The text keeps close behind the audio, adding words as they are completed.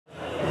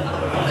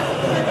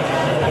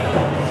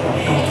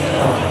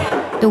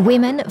The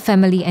Women,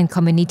 Family and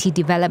Community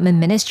Development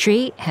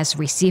Ministry has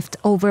received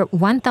over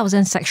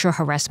 1,000 sexual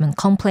harassment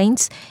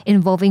complaints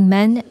involving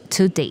men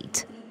to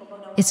date.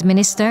 Its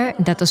minister,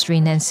 Datuk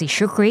Seri Nancy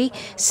Shukri,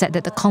 said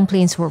that the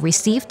complaints were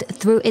received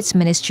through its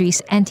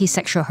ministry's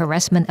anti-sexual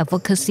harassment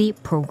advocacy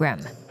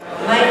program.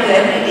 Mind you,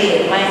 every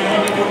day, my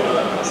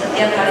handphone,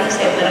 setiap hari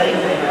saya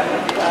menerima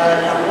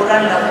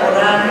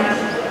laporan-laporan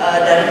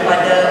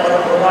daripada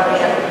orang-orang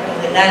yang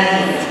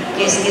mengenali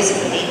kes-kes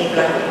seperti ini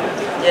berlaku.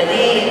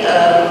 Jadi,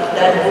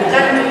 dan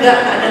bukan juga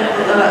ada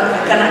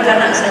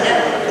kanak-kanak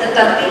saja,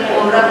 tetapi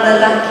orang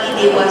lelaki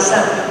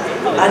dewasa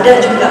ada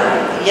juga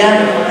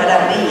yang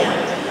menghadapinya.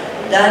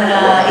 Dan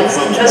it's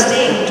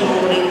interesting to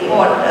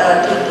report,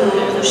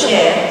 to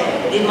share,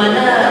 di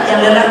mana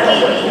yang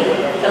lelaki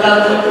ini,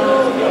 kalau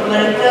dulu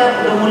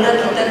mereka mula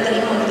kita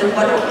terima, kita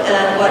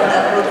buat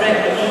program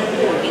ini,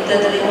 kita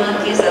terima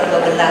kes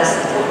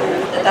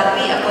 12.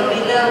 Tetapi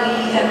apabila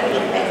we have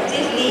been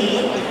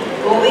actively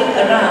going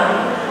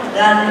around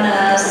dan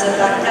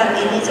setakat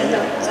ini, saya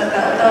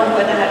tak tahu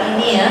pada hari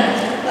ini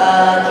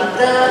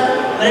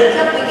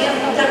mereka pergi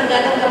bukan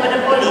mengadu kepada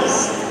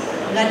polis,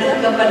 mengadu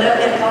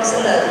kepada pihak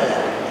kaunselor.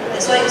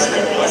 That's why you see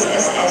the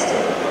PSSS tu.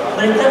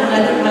 Mereka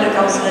mengadu kepada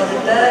kaunselor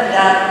kita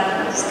dan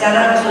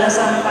sekarang sudah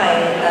sampai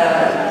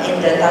in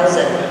the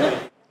 1,000.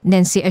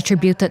 Nancy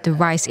attributed the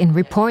rise in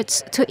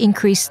reports to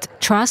increased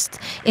trust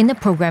in the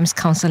program's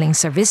counselling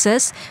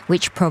services,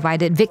 which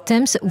provided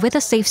victims with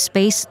a safe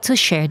space to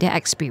share their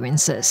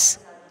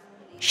experiences.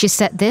 She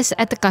said this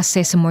at the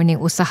Kasih Semurni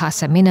Usaha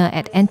seminar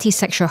at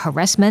Anti-Sexual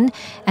Harassment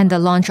and the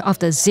launch of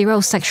the Zero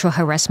Sexual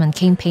Harassment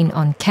campaign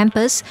on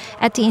campus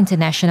at the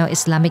International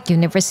Islamic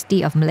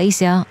University of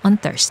Malaysia on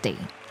Thursday.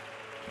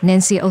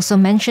 Nancy also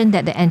mentioned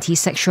that the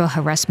Anti-Sexual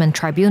Harassment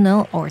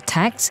Tribunal, or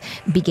TAX,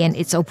 began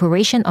its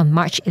operation on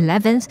March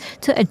 11th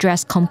to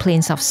address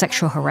complaints of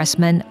sexual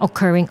harassment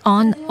occurring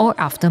on or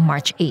after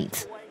March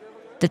 8th.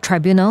 The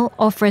tribunal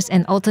offers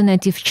an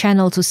alternative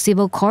channel to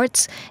civil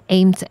courts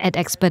aimed at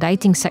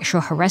expediting sexual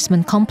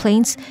harassment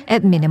complaints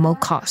at minimal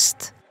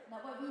cost.